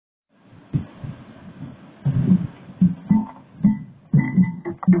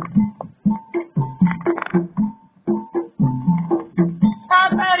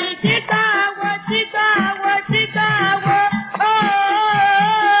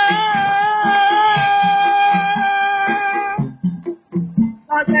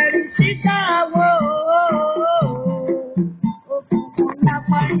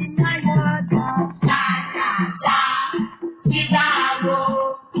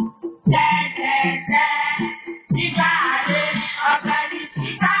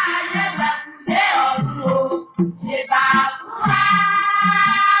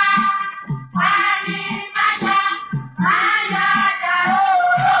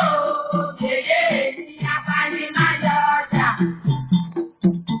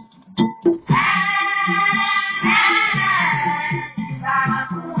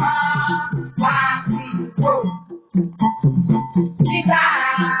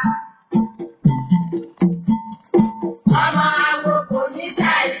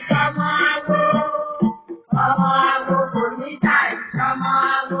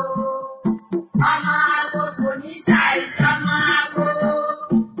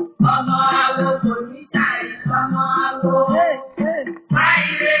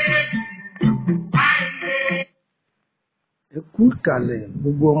ìkàlẹ̀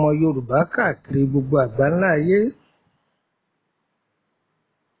gbogbo ọmọ Yorùbá káàkiri gbogbo àgbáńlá ayé.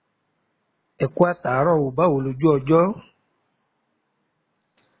 Ẹ kú àtàárọ̀ o, báwo lójú ọjọ́?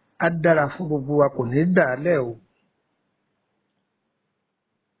 Á dára fún gbogbo wa, kò ní dàálẹ̀ o.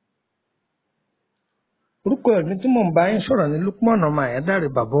 Orúkọ ẹ̀mí tí mò ń bá yín sọ̀rọ̀ ní Lukman ọmọ Àyádáre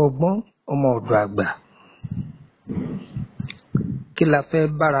bàbá ọgbọ́n ọmọ ọ̀dọ̀ àgbà. Kí la fẹ́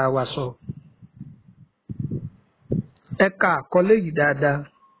bára wa sọ? Ẹ ka àkọlé yìí dáadáa.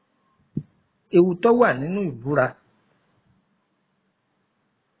 Ewu tó wà nínú ìbúra.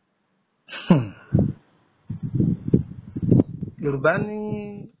 Yorùbá ní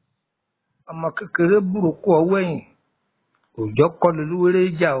ọmọ kékeré búroko ọwọ́ ẹ̀yìn, òòjọ́ kọ́ lolúwéré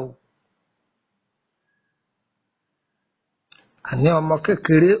jà o. Àní ọmọ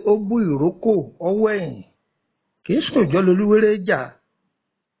kékeré ó bú ìrókò ọwọ́ ẹ̀yìn, kì í sòòjọ́ lolúwéré jà.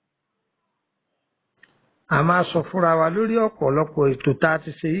 A máa sọ fúnra wa lórí ọ̀pọ̀lọpọ̀ ètò tá a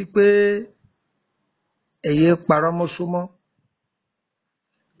ti ṣe yí pé ẹ yé parọ́ mọ́ súnmọ́,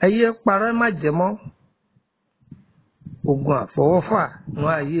 ẹ yé parọ́ má jẹ mọ́. Ogun àfọwọ́fà ní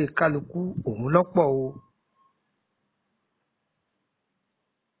ayé kálukú òun lọ́pọ̀ o.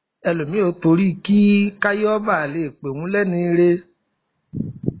 Ẹlòmíì ò torí kí káyọ́bà lè pè wọ́n lẹ́ni ire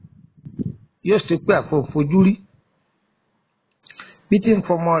yóò ṣe pé àfojúrí bí tí ń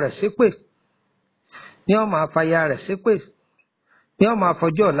fọmọ rẹ̀ ṣépè, ní ó máa faya rẹ̀ ṣépè, ní ó máa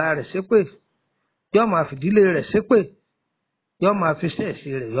fọjọ́ ọ̀la rẹ̀ ṣépè, yóò máa fìdílé rẹ̀ ṣépè, yóò máa fi ṣẹ́ẹ̀sì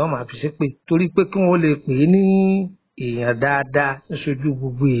rẹ̀ yóò máa fi ṣépè torí pé kí wọ́n lè pè é ní èèyàn dáadáa níṣojú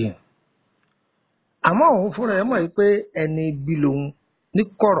gbogbo èèyàn. Àmọ́ òun fúnra ẹ̀ mọ̀ yìí pé ẹni ibi lòun ní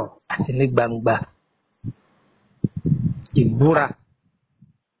kọ̀rọ̀ àti ní gbangba. Ìbúra.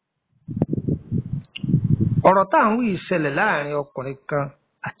 Ọ̀rọ̀ tá à ń wí ìṣẹ̀lẹ̀ láàrin ọkùnrin kan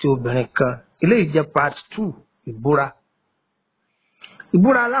àti obìnrin kan. Eléyìí jẹ́ part 2 ìbúra.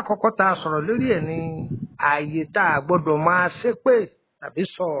 Ìbúra alákọ̀ọ́kọ́ tá a sọ̀rọ̀ lórí ẹ̀ ní ààyè tá a gbọ́dọ̀ máa ṣépè tàbí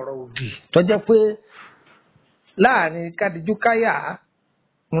sọ ọ̀rọ̀ òdì tó jẹ́ pé láàrin kádìjú káyà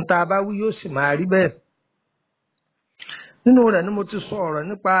ń tá a bá wí yóò sì máa rí bẹ́ẹ̀. Nínú rẹ̀ ni mo ti sọ ọ̀rọ̀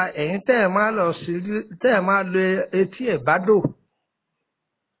nípa ẹ̀yin tẹ́ ẹ̀ máa lo etí ẹ̀ bá dò.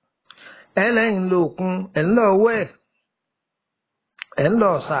 Ẹ lẹ́yìn lo òkun, ẹ̀ ń lọ ọwọ́ ẹ̀ ń lọ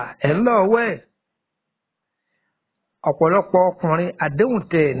ọ̀sà, ẹ̀ ń lọ ọwọ́ ẹ̀. Ọ̀pọ̀lọpọ̀ ọkùnrin àdéhùn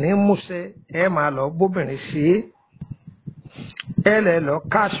tẹ̀ ní múṣẹ ẹ máa lọ bóbìnrin ṣe é. Ẹ lẹ́ lọ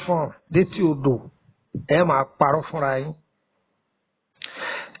cash fund létí odò ẹ máa parọ́ fúnra yín.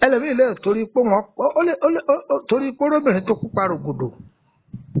 Ẹlòmíì lè torí pé olóbìnrin tó kú parògòdò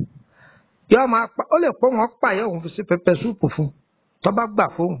ó lè pọ́ wọn pààyà òun fi sí pẹpẹ súùpù fún tó bá gbà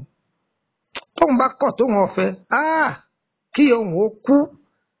fóun. Tóun bá kọ̀ tóun ọ̀fẹ́ kí òun ó kú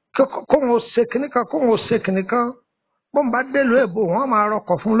kóun ó ṣe kìnnìkan kóun ó ṣe kìnnìkan bóun bá délùú èbó wọn máa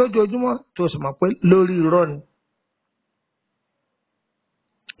rọkọ̀ fún lójoojúmọ́ tó sì mọ̀ pé lórí irọ́ ni.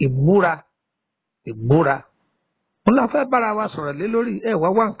 Ìbúra wọn la fẹ́ bára wa sọ̀rọ̀ lé lórí ẹ̀ wá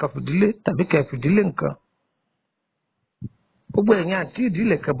nǹkan fìdílé tàbí kẹ̀ fìdílé nǹkan. Gbogbo ẹ̀yin àti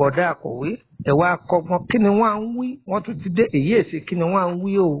ìdílé kẹbọ̀dá àkọ̀wé ẹ̀ wá kọ́gbọ́n kí ni wọ́n á ń wí wọ́n tún ti dé èyí èsì kí ni wọ́n á ń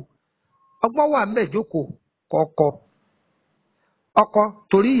wí o. Ọgbọ́n wà ń bẹ̀ jókòó kọ̀ọ̀kọ̀. Ọkọ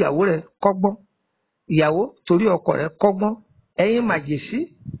torí ìyàwó rẹ̀ kọ́gbọ́n, ìyàwó torí ọkọ rẹ̀ kọ́gbọ́n. Ẹ̀yin màjèṣí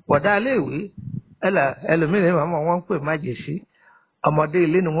bọ̀dá iléèwé ẹlòmíràn màmá wọn ń pè májèṣí, ọmọdé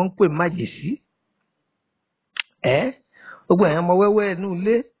ilé ni wọ́n ń pè májèṣí. Gbogbo ẹ̀yin ọmọ wẹ́wẹ́ inú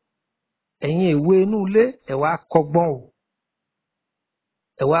ilé, ẹ̀yin èwe inú ilé ẹ wá kọ́gbọ́n o.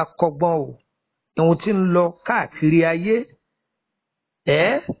 Ẹ wá kọ́gbọ́n o. Ohun tí ń lọ káàkiri ayé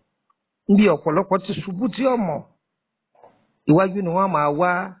níbi ọ̀pọ̀lọpọ̀ ti ṣubú tí ọmọ iwájú ni wọ́n máa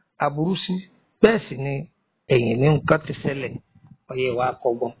wá aburú sí, bẹ́ẹ̀ sì ni ẹ̀yìn ní nǹkan ti ṣẹlẹ̀ ọyẹ wa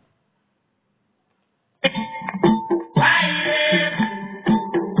kọ́gbọ́n.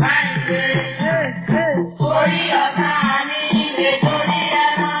 Orí ọ̀tá mi lè torí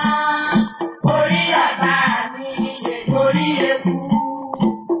ẹran, orí ọ̀tá mi lè torí eku,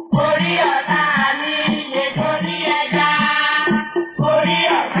 orí ọ̀tá mi lè torí ẹja, orí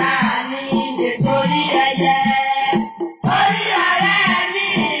ọ̀tá mi lè torí ẹyẹ, orí ọ̀rẹ́ mi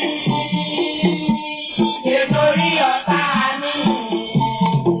lè torí ọ̀tá mi.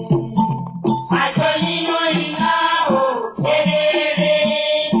 Àjọ nínú iná ò kéré,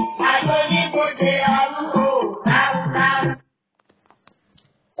 àjọ nípòdè ọ̀run ò ráúráú.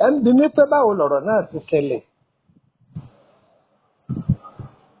 Ẹ ń bi mí pé báwo lọ̀rọ̀ náà ti ṣẹlẹ̀.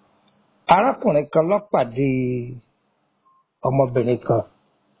 Arákùnrin kan ló pàdé ọmọbìnrin kan.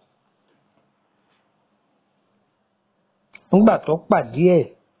 Nígbà tó pàdé ẹ̀,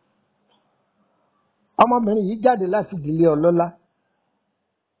 ọmọbìnrin yìí jáde láti ìdílé ọlọ́lá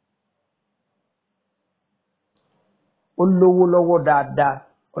ó lówó lọ́wọ́ dáadáa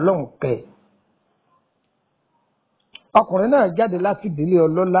ọlọ́run kẹ́ ẹ̀. ọkùnrin náà jáde láti ìdílé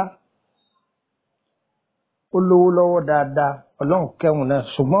ọlọ́lá ó lówó lọ́wọ́ dáadáa ọlọ́run kẹ́hùn náà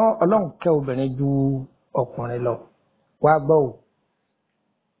ṣùgbọ́n ọlọ́run kẹ́ obìnrin ju ọkùnrin lọ wá gbọ́ ò.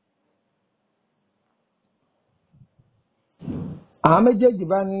 àwọn méjèèjì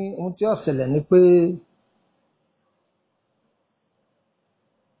bá ní ohun tí ó ṣẹlẹ̀ ni pé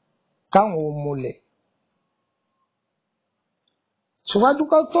káwọn ò múlẹ̀ ṣùgbọ́n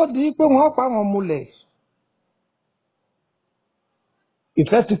kó tó di pé wọ́n pa wọn múlẹ̀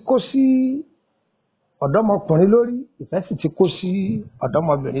ìfẹ́ ti kó sí ọ̀dọ́mọkùnrin lórí ìfẹ́ sì ti kó sí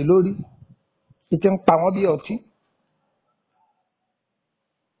ọ̀dọ́mọbìnrin lórí ti ń pa wọ́n bí ọtí.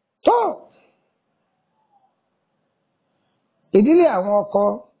 tó ìdílé àwọn ọkọ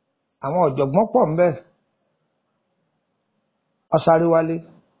àwọn ọ̀jọ̀gbọ́n pọ̀ ń bẹ ọ̀sáré wálé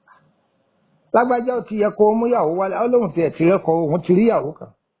lágbájá ó ti yẹ kó mú ìyàwó wálé ọlọ́run tiẹ̀ ti rẹ́kọ̀ọ́ òun ti rí ìyàwó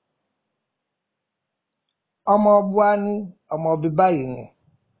kan ọmọ ọba ní ọmọ ọbí báyìí ni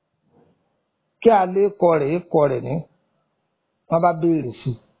kí a lè kọ rẹ̀ ní wọ́n bá béèrè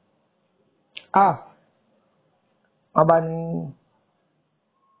sí wọ́n bá ní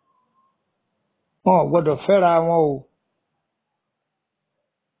wọn ò gbọ́dọ̀ fẹ́ra wọn o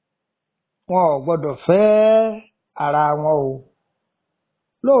wọn ò gbọ́dọ̀ fẹ́ ara wọn o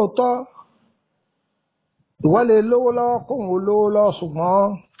lóòótọ́ ìwọ lè lówó lọ́wọ́ kóun ó lówó lọ́wọ́ ṣùgbọ́n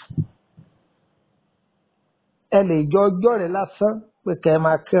ẹ lè jọ ọjọ́ rẹ̀ lásán pé kẹ́ ẹ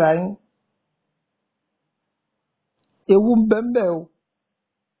máa kíra yín ewu ń bẹ ńbẹ̀ o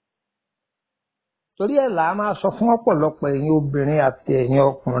torí ẹ̀ là á máa sọ fún ọ̀pọ̀lọpọ̀ ẹ̀yin obìnrin àti ẹ̀yin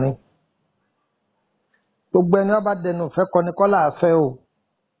ọkùnrin gbogbo ẹni wọn bá dẹnu ìfẹ́ kọni kọ́ là á fẹ́ o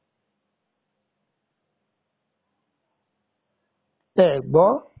ẹ gbọ́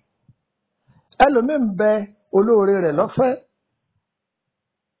ẹlòmíín bẹ olóore rẹ̀ lọ́fẹ́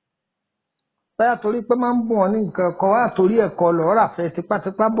báyà torí pé máa ń bùn wọn ní nǹkan kan wá torí ẹ̀kọ́ lọ́ọ́ rà fẹ́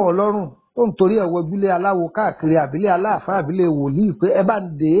tipátipá bọ̀ ọlọ́run tó ń torí ẹ̀wọ̀ ìbílẹ̀ aláwo káàkiri àbílẹ̀ aláàfáà àbílẹ̀ wòlíì pé ẹ bá ń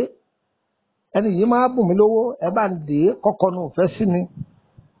dè é ẹni yìí máa bùn mí lówó ẹ bá ń dè é kọ́kọ́ nu òfẹ́ sí mi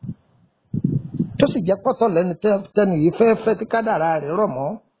tó sì jẹ́ pọ́tọ̀ lẹ́ni tẹ́ni yìí fẹ́ tí kádàrá rẹ̀ rọ̀ mọ́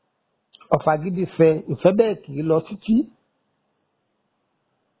ọ̀fà gidi fẹ́ ìfẹ́ bẹ́ẹ̀ kì í lọ títí.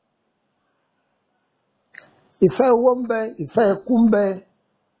 ìfẹ́ owó ń bẹ ìfẹ́ ikú ń bẹ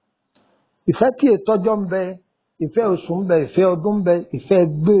ìfẹ́ tí ètọ́jọ́ ń bẹ ìfẹ́ oṣù ń bẹ ìfẹ́ ọdún ń bẹ ìfẹ́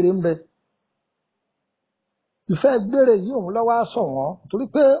gbére ń bẹ. ìfẹ́ gbére yìí òun lọ́wọ́ á sọ wọ́n torí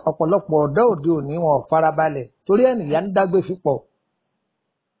pé ọ̀pọ̀lọpọ̀ ọ̀dọ́ òde òní wọn ò farabalẹ̀ torí ẹnìyà ń dágbé fipọ̀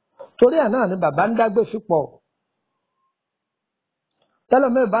torí ẹ̀ náà ni bàbá ń dágbé fipọ̀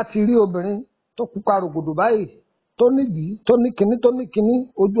tẹ́lẹ̀mẹ́ bá ti rí obìnrin tó pupa rògbòdò báyìí tó nídìí tó ní kinní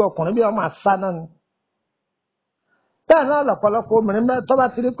ojú ọkùnrin bí wọ́n máa sá náà ni. bẹ́ẹ̀ náà lọ̀pọ̀lọpọ̀ obìnrin tó bá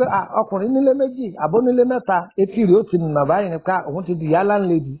ti rí pé ọkùnrin nílé méjì àbó nílé mẹ́ta etí rẹ̀ ó ti nà báyìí nípa òun ti di ìyá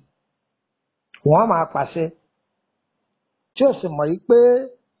láńlẹ́dì wọ́n máa pàṣẹ tí ó sì mọ̀ yìí pé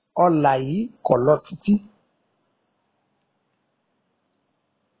ọlà yìí kọ̀ lọ títí.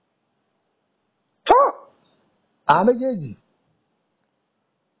 tó àwọn méjèèjì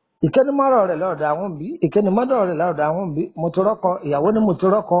ìkẹ́nimọ́rọ̀ rẹ̀ lọ́dọ̀ àwọn òbí ìkẹ́nimọ́dọ̀ rẹ̀ lọ́dọ̀ àwọn òbí mo ti rọ́kọ ìyàwó ni mo ti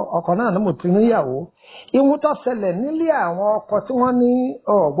rọ́kọ ọkọ náà ni mo ti níyàwó ìwú tó ṣẹlẹ̀ nílé àwọn ọkọ tí wọ́n ní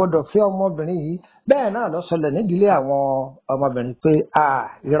ò gbọ́dọ̀ fẹ́ ọmọbìnrin yìí bẹ́ẹ̀ náà ló ṣẹlẹ̀ nídìílé àwọn ọmọbìnrin pé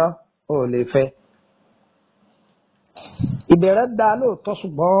irọ́ ò lè fẹ́. ìbẹ̀rẹ̀ da lóòótọ́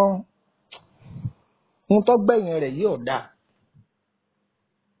ṣùgbọ́n ohun tó gbẹ̀yìn rẹ̀ yìí ò dáa.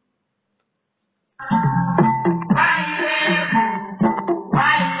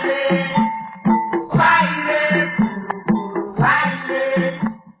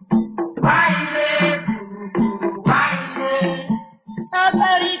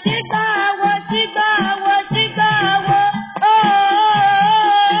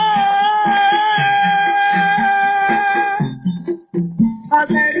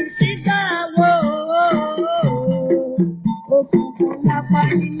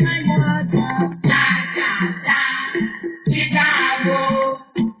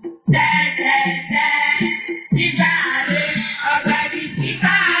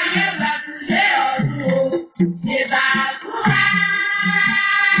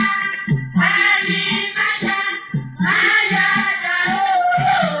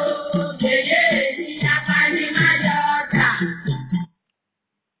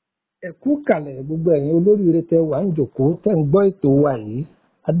 Kalẹ̀ gbogbo ẹ̀yin olóríire tẹ wà ń jòkó tẹ́ ń gbọ́ ètò wa yìí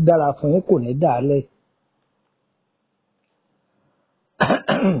á dára fún yín kò ní dàálẹ̀.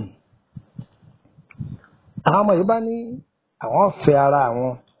 àwọn ọmọ yìí bá ní àwọn fẹ́ ara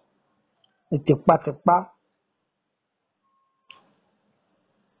àwọn ní tipátipá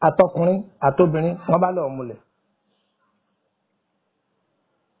àtọkùnrin àtobìnrin wọ́n bá lọ múlẹ̀.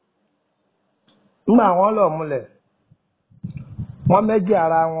 nígbà wọ́n lọ múlẹ̀ wọ́n méjì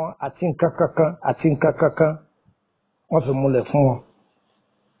ara wọn àti nǹkan kankan wọ́n fi múlẹ̀ fún wọn.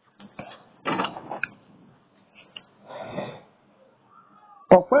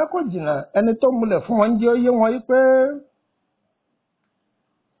 ọ̀pẹ́ kò jìnnà ẹni tó múlẹ̀ fún wọn ń jẹ́ ó yé wọn yí pé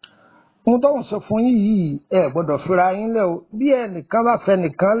ohun tó ń sọ fún yín yìí ẹ gbọ́dọ̀ fira yín lẹ̀ o bí ẹnìkan bá fẹ́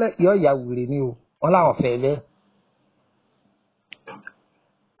nìkan lẹ̀ yọ ìyá wèrè ni o wọn làwọn fẹ́ lẹ̀.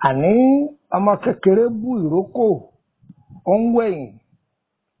 àní ọmọ kékeré bú ìrókò ó ń wẹ̀yìn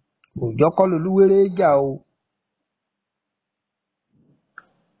òòjọ́ kọ́ lolúwéré jà o.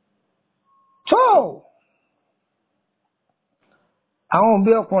 tó àwọn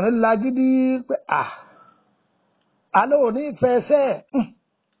òbí ọkùnrin lagídí pé àlọ́ òní ìfẹ́ ẹsẹ̀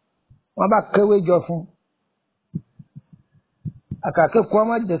wọ́n bá kéwé jọ fún àkàkẹ́kọ̀ọ́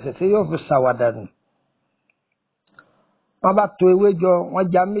ọmọ jẹ̀sẹ̀ tí yóò fi ṣàwàdà nù. wọ́n bá to ewé jọ wọ́n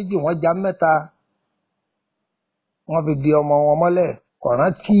já méjì wọ́n já mẹ́ta wọ́n fi di ọmọ wọn mọ́lẹ̀ kò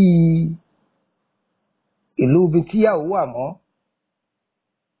rántí ìlú ibi tíyàwó wà mọ́.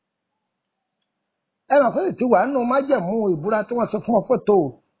 ẹ mọ̀ fún ìtìwà nù májẹ̀mú ìbúra tí wọ́n sọ fún ọ pé tó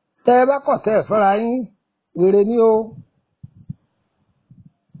tẹ́ ẹ bá kọ̀ tẹ́ ẹ fẹ́ra yín wèrè ni o.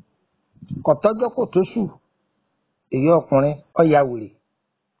 kò tọ́jọ́ kò tó sù èyí ọkùnrin ọ̀ya wèrè.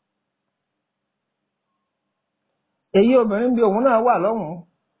 èyí obìnrin bí òun náà wà lọ́hùn-ún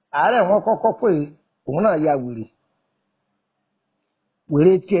àárẹ̀ wọn kọ́kọ́ pé òun náà ya wèrè.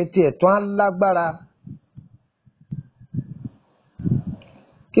 wèrè tiẹ̀ tó á lágbára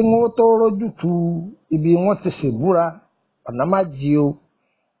kí wọ́n tó rójú tu ibi wọ́n ti ṣèbúra ọ̀nà má jí o.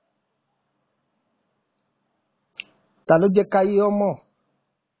 ta ló jẹ́ káyé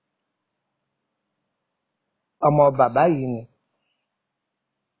ọmọ bàbá yìí ni.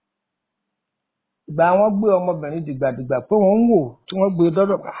 ìgbà wọn gbé ọmọbìnrin dìgbàdìgbà pé wọ́n ń wò tí wọ́n gbé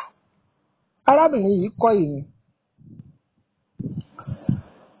dọ́dọ̀ pa arábìnrin yìí kọ́ yìí ni.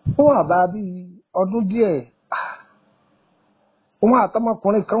 fún àbá bíi ọdún díẹ̀ òun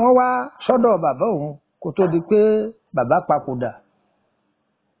àtọmọkùnrin kan wọ́n wá sọ́dọ̀ bàbá òun kó tó di pé bàbá papòdà.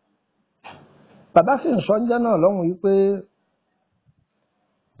 bàbá sì ń sọ ńjẹ́ náà lọ́hùn yìí pé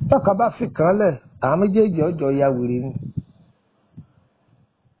tọ́ka bá fi kàn án lẹ̀ àwọn méjèèjì ọjọ́ ya wèrè ni.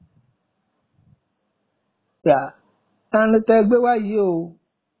 yà ẹni tẹ́ gbé wá yìí o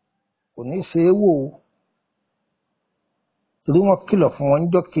kò ní ṣe é wò ó torí wọ́n kìlọ̀ fún wọn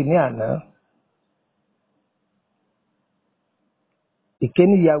níjọ́ kìíní àná.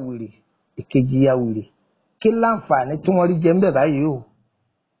 ìkéní ya wèrè ìkejì ya wèrè kí láǹfààní tí wọ́n rí jẹ ńbẹ̀ báyìí o.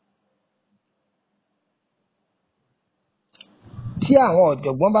 tí àwọn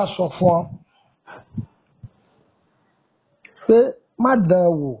ọ̀jọ̀gbọ́n bá sọ fún ọ pé má dán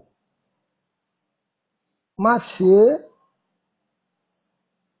wò má ṣe é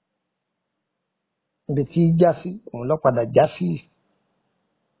ibi tí já sí òun lọ padà já sí.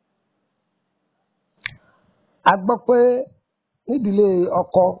 a gbọ́ pé nídìílé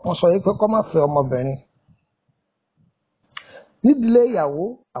ọkọ wọn sọ yìí pé kó má fẹ́ ọmọbìnrin. nídìílé ìyàwó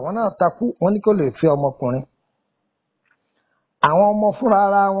àwọn náà takú wọn ní kó lè fẹ́ ọmọkùnrin. àwọn ọmọ fúnra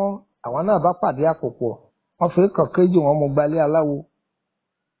ara wọn àwọn náà bá pàdé àpòpọ̀ wọn fi kàn kéjì wọn mú gbalé aláwo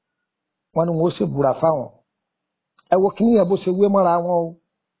wọn ni wọn ó sì búra fáwọn. ẹ wo kí nìyẹn bó ṣe wé mọ́ra wọn o.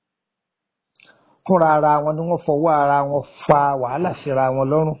 fúnra ara wọn ni wọ́n fọwọ́ ara wọn fa wàhálà síra wọn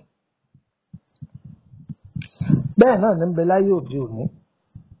lọ́rùn. bẹ́ẹ̀ náà ní bẹ láyé òde òní.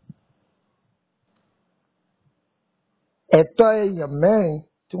 ẹ̀tọ́ èèyàn mẹ́rin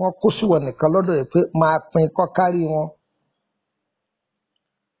tí wọ́n kó sí wọn nìkan lọ́dọ̀ yìí pé máa pín kọ́ kárí wọn.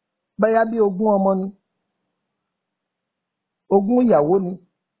 bẹ́yà bí ogún ọmọ ni ogún ìyàwó ni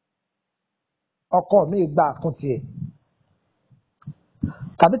ọkọ mi gba àkúntì ẹ̀.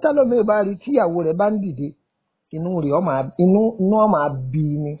 tàbí tálọ́mì bá rí tíyàwó rẹ̀ bá ń dìde inú ọmọ àbí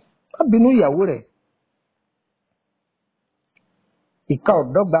ni má bínú ìyàwó rẹ̀. ìka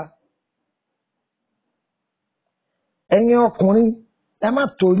ọ̀dọ́gba. ẹ̀yin ọkùnrin ẹ má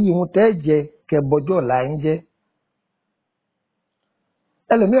torí ohun tẹ́ jẹ kẹbọjọ́ là ń jẹ́.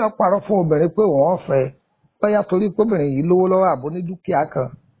 ẹlòmíràn parọ́ fún obìnrin pé wọ́n fẹ́ bóyá torí pé obìnrin yìí lówó lọ́wọ́ àbò ní dúkìá kan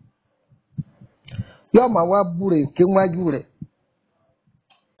yóò máa wá búre ké níwájú rẹ̀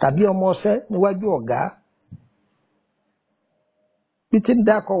tàbí ọmọ ọṣẹ́ níwájú ọ̀gá. bí tí ń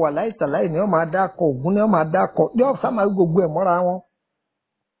dákọ̀ wà láìtàláì ni wọ́n máa dákọ̀ ògún ni wọ́n máa dákọ̀ yóò sá máa gbogbo ẹ̀ mọ́ra wọn.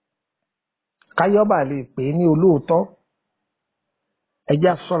 káyọ́bà lè pè é ní olóòótọ́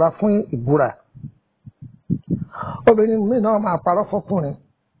ẹja ṣọ́ra fún ìbúra. obìnrin mi náà máa parọ́ fọkùnrin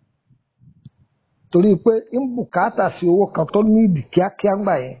torí pé ń bùkátà sí owó kan tó ní ìdí kíákíá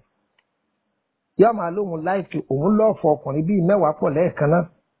ńgbà yẹn yóò máa lóhun láìkì òun lọ́ọ̀fọ̀ ọkùnrin bíi 10 pọ̀ lẹ́ẹ̀kan náà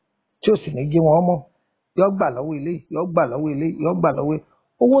tí ó sì ní gé wọn mọ́ yóò gbà lọ́wọ́ ilé yóò gbà lọ́wọ́ ilé yóò gbà lọ́wọ́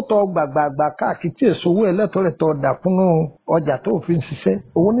owó tó gbàgbàgbà káàkiri tí èso owó ẹlẹ́tọ̀ọ́ rẹ̀ tó dà kúnnú ọjà tó fi ń ṣiṣẹ́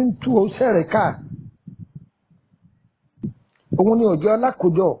òun ní tú oṣẹ́ rẹ̀ ká òun ní òjò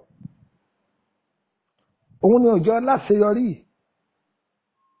ọlákòjọ òun ní òjò ọláṣeyọrí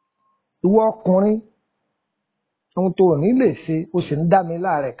ìwọ ọkùnrin ohun tó ní lè ṣe ó sì ń dá mi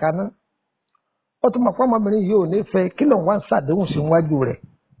láàrẹ̀ kaná ó tún mọ̀ pé ọmọbìnrin yìí ò ní fẹ́ kí lòun wá ń ṣàdéhùn sí iwájú rẹ̀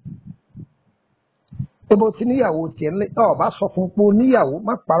ebo ti níyàwó tiẹ̀ ńlẹ̀ ọ̀ bá sọ fún pé níyàwó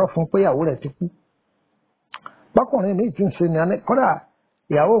má parọ́ fún pé ìyàwó rẹ̀ ti kú bákùnrin mi ti ń ṣe ní alẹ́ kọ́dà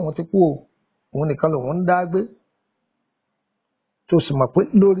ìyàwó òun ti kú o òun nìkan lòun ń dá gbé tó sì mọ̀ pé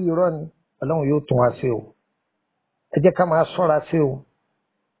lórí irọ́ ni ọlọ́run yóò tún wá sí o ẹ jẹ́ ká máa ṣọ́ra sí o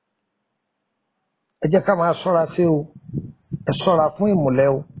ẹ jẹ́ ká máa ṣọ́ra sí o ẹ ṣọ́ra fún ìmùlẹ̀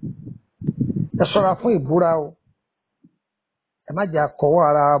o ẹ ṣọ́ra fún ìbúra o ẹ má jẹ́ akọwọ́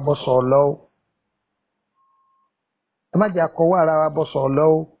ara wa bọ́ sọ̀ lọ o ẹ má jẹ́ akọwọ́ ara wa bọ́ sọ̀ lọ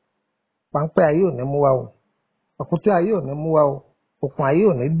o páńpẹ́ ayé ò ní mú wa o àkútẹ ayé ò ní mú wa o òkun ayé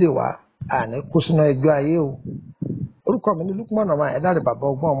ò ní dè wá àní kó sínú ẹgbẹ́ ayé o orúkọ mi ní Lukman ọmọ ẹ̀dá rẹ̀ bàbá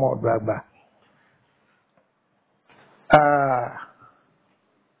ọgbọ́n ọmọ ọ̀dọ̀ àgbà.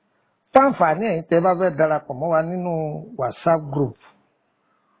 fáǹfààní ẹ̀yin tẹ́ bá fẹ́ darapọ̀ mọ́ wa nínú WhatsApp group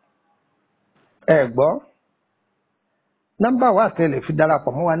ẹ gbọ́ nọ́mbà wa tẹ́lẹ̀ fi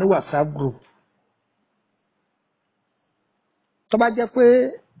darapọ̀ mọ́ wa ní WhatsApp group tó bá jẹ́ pé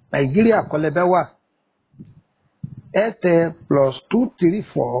Nàìjíríà kọ́lẹ́bẹ́ wà ẹ tẹ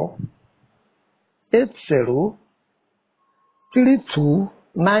 +234 80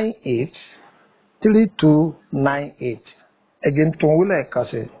 3298 3298 ẹ̀jẹ̀ ń tún wílẹ̀ ẹ̀ka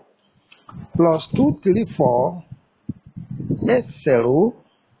sí +234 80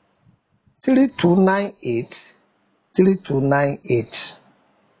 3298 3298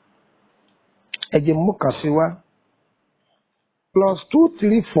 ẹ̀jẹ̀ mú kàn sí wa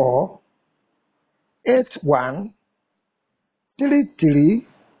 +234 81 33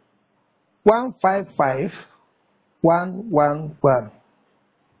 155 111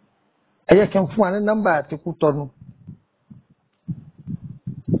 ẹ yẹ kí n fún wa ní nọ́mbà àti Kútọ́nù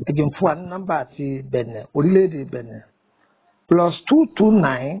ẹ jẹ́ n fún wa ní nọ́mbà àti Bẹ̀nẹ̀ orílẹ̀-èdè Bẹ̀nẹ̀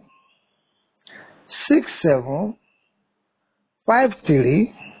 +229 67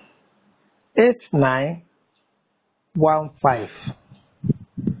 53 89 15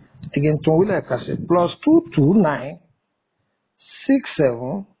 ẹ jẹ́ n tún wílẹ̀ ẹ̀ka sí +229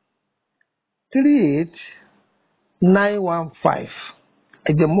 67 38 915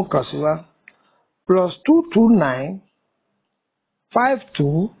 ẹ jẹ́ mú kàn sí wa +229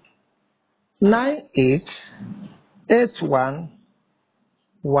 52 98 81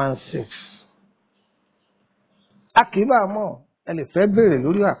 16. a kì í bá a mọ̀ ẹ lè fẹ́ béèrè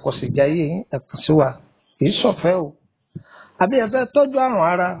lórí àkọsíjayé yín ẹ kàn sí wa kì í ṣọ̀fẹ́ o àbí ẹ fẹ́ tọ́jú àrùn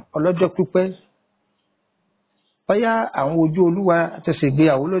ara ọlọ́jọ́ pípẹ́ bóyá àwọn ojú olúwa ti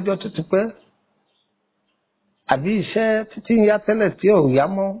ṣègbéyàwó lọ́jọ́ tó ti pẹ́ àbí iṣẹ́ títí ń yá tẹ́lẹ̀ tí ò yá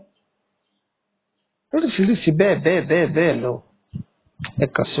mọ́ lóríṣiríṣi bẹ́ẹ̀ lọ ẹ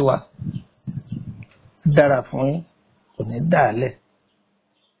kàn sí wa dára fún yín kò ní dàálẹ̀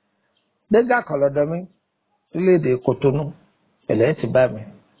gbẹ́gà kan lọ́dọ̀ mi orílẹ̀-èdè Kòtónú ẹ̀lẹ́ ti bá mi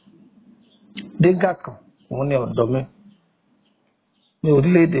gbẹ́gà kan òun ní ọ̀dọ̀ mi ní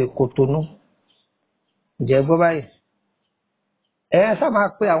orílẹ̀-èdè Kòtónú ǹjẹ́ gbọ́ báyìí ẹ sá máa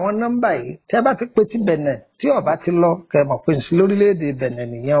pe àwọn nọ́mbà yìí tẹ́ bá ti pe ti Bẹ̀nẹ̀ tí ó bá ti lọ kẹ́ mọ̀ pé sí lórílẹ̀-èdè Bẹ̀nẹ̀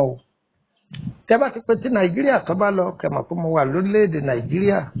nìyẹn o tẹ́ bá ti pe ti Nàìjíríà tó bá lọ kẹ́ mọ̀ pé mo wà lórílẹ̀-èdè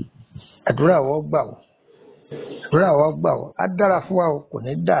Nàìjíríà àdúrà wọ́n gbà wọ́ àdúrà wọ́n gbà wọ́ á dára fún wa o kò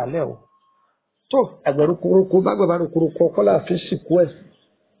ní dàálẹ̀ o tó àgbẹ̀rù koroko bá gbàgbà koroko kọ́lá fi sìnkú ẹ̀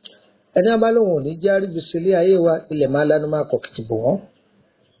ẹni a bá lóun ò ní jẹ́ àríbísílẹ̀ ayé wa ilẹ̀ máa lánú máa kọ̀ kìtì bò wọ́n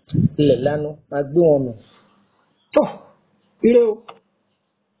ilẹ̀ lánú máa gbé wọn mì tó ire o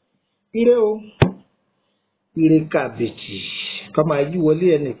ire o ire kàbìtì ká máa yí wọlé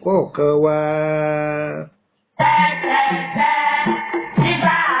ẹnì kọ̀ọ̀kan wá.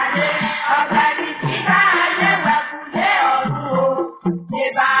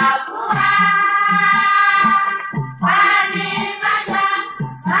 Ìbá àdúrà.